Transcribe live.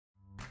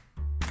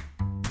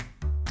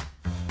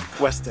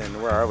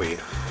Weston, where are we?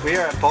 We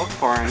are at Bulk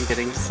Barn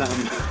getting some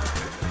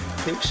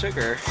pink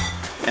sugar.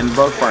 And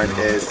Bulk Barn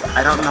is,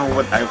 I don't know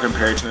what I would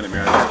compare it to in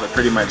America, but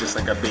pretty much it's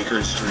like a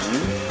baker's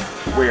dream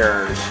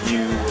where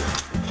you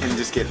can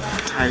just get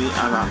tiny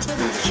amounts of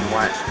things that you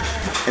want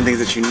and things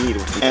that you need.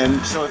 And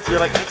so if you're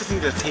like, I just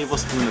need a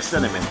tablespoon of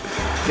cinnamon,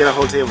 get a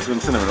whole tablespoon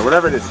of cinnamon or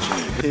whatever it is that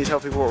you need. Can you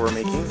tell people what we're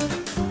making?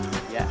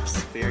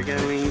 Yes, we are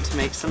going to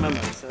make some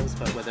mimosas,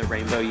 but with a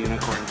rainbow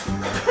unicorn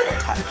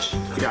touch.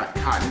 We got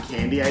cotton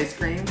candy ice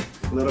cream,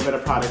 a little bit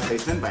of product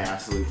placement by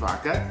Absolute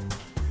Vodka,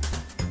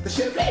 the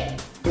champagne.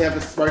 We have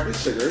the sparkling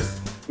sugars.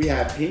 We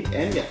have pink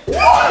and yellow.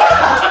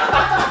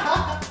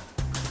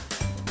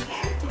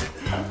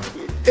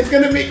 It's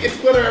gonna make it's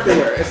glitter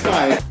everywhere. It's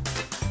fine.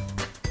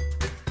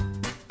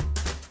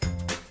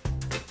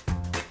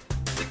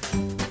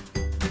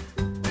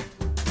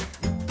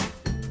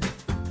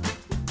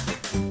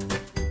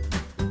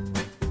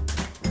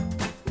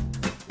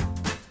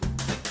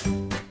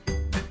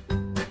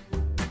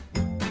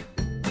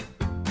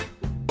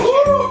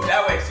 Ooh,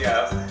 that wakes you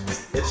up.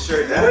 It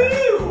sure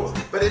does. Woo!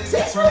 But it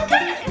tastes really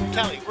good.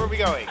 Kelly, where are we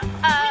going?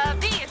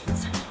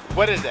 Beast.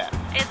 What is that?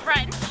 It's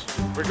brunch.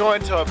 We're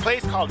going to a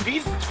place called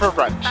Beast for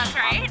brunch. That's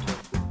right.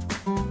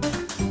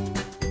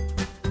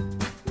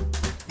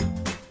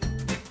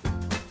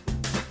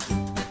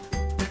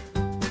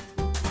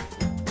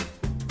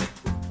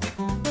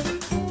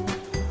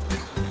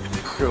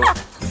 Cool.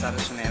 Is that a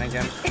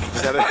shenanigan?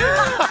 Is that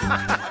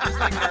I'm just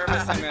like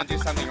nervous I'm gonna do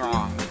something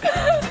wrong.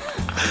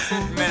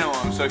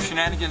 Minimum, so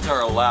shenanigans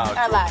are allowed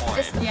to a point.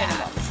 Just the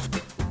minimum.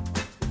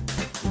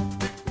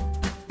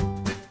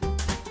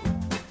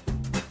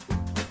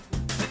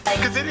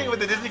 Continuing with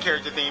the Disney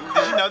character theme,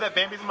 did you know that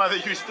Bambi's mother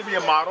used to be a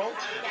model?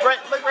 Right,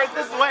 look right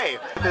this way.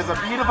 There's a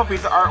beautiful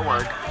piece of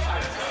artwork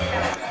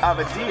of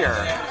a deer.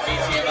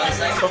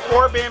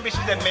 Before Bambi,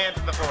 she said, "Man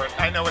to the forest,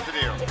 I know what to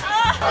do."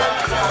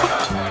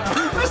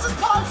 Mrs.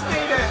 Potts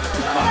made it!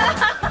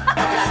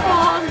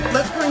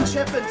 Let's bring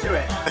Chip into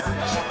it.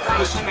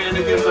 The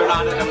shenanigans are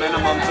not at a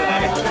minimum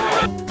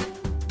today.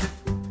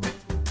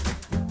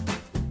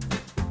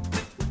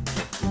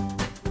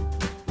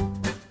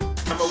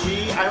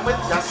 I'm with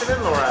Justin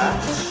and Laura,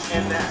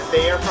 and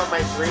they are from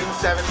my Dream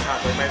 7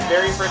 concert, my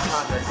very first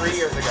concert 3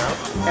 years ago.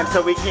 And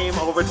so we came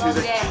over to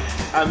this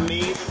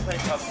amazing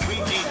place called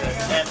Sweet Jesus,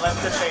 and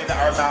let's just say that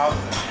our mouths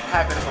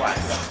have been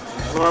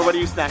blessed. Laura, what are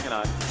you snacking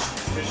on?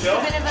 A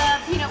bit of a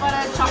peanut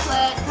butter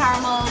chocolate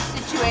caramel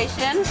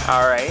situation.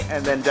 Alright,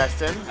 and then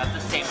Justin? Got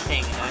the same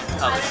thing, and it's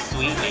called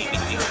Sweet Baby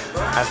Jesus.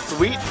 A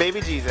Sweet Baby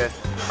Jesus.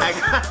 I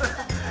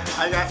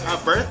got a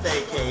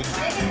birthday cake,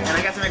 and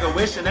I got to make a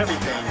wish and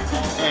everything.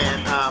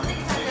 And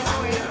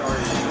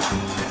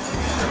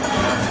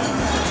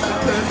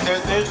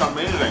it's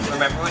amazing.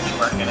 Remember when you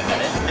weren't gonna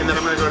get it? And then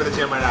I'm gonna go to the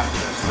gym right after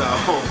this, so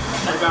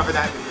look out for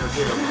that video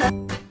too.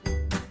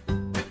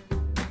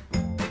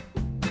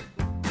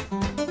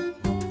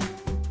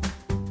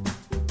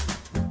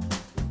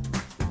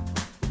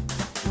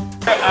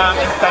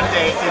 It's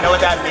Sunday, so you know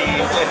what that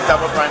means. It's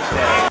double brunch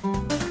day.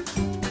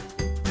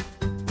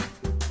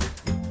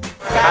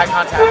 Eye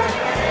contact.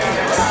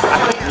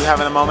 You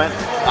having a moment?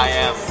 I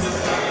am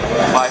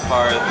by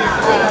far the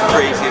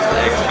craziest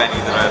eggs Benny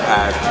that I've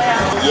had.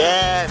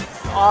 Yes,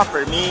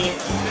 offer me.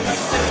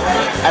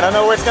 I don't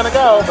know where it's gonna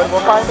go, but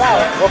we'll find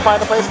out. We'll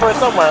find a place for it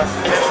somewhere.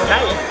 And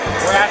tonight,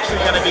 we're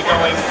actually gonna be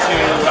going to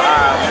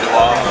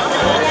Au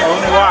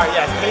Noir.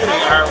 Yes,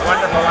 Haley, our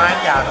wonderful line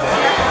captain.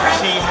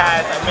 She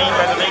has made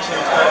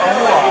reservations for Au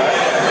Noir,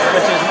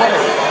 which is what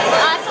is it?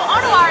 So Au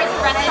Noir is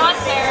a restaurant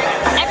where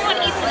everyone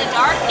eats in the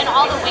dark and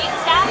all the wait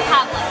staff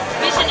have like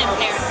vision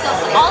impaired. So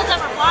all of them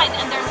are blind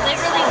and they're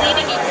literally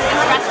leading you through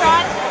this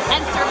restaurant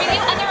and serving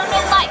you, and there are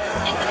no lights.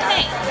 It's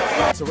insane.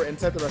 So we're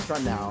inside the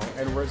restaurant now,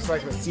 and we're just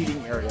like the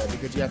seating area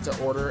because you have to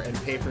order and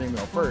pay for your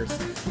meal first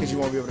because you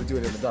won't be able to do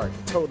it in the dark.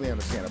 Totally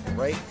understandable,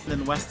 right?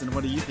 Then Weston,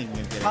 what are you thinking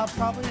of getting?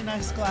 Probably a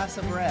nice glass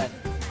of red.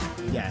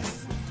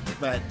 Yes,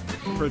 but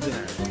for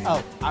dinner.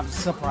 Oh, I'm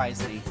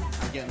surprising.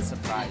 I'm getting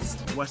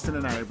surprised. Weston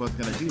and I are both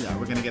gonna do that.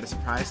 We're gonna get a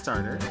surprise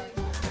starter,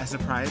 a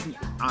surprise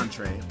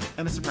entree,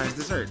 and a surprise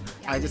dessert.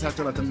 I just have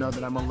to let them know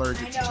that I'm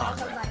allergic to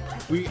chocolate.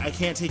 I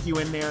can't take you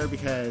in there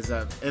because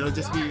it'll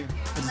just be,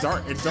 it's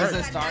dark. It's dark. Does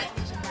it start?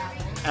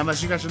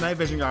 Unless you got your night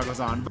vision goggles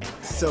on.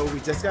 So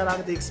we just got out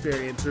of the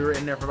experience. We were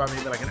in there for about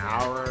maybe like an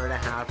hour and a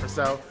half or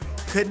so.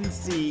 Couldn't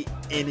see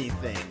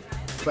anything,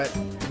 but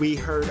we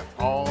heard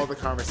all the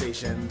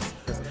conversations.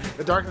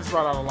 The darkness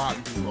brought out a lot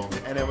in people,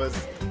 and it was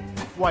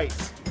quite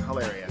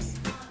hilarious.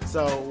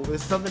 So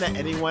this is something that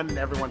anyone and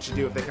everyone should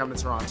do if they come to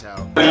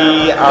Toronto.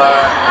 We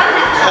are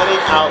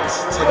heading out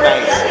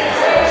tonight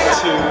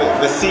to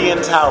the CN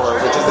Tower,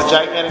 which is the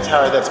gigantic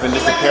tower that's been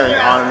disappearing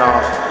on and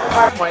off.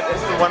 This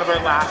is one of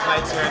our last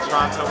nights here in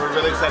Toronto. We're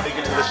really excited to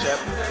get to the ship.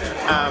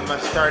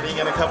 Starting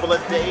in a couple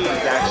of days,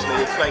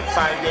 actually. It's like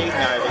 5 days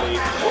now, I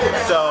believe.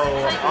 So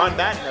on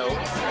that note,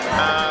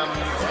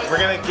 we're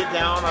gonna get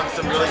down on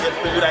some really good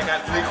food. I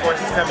got 3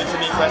 courses coming to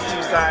me plus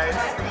 2 sides.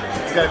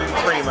 It's gonna be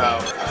primo.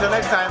 Until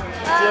next time,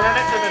 see you on our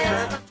next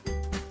adventure.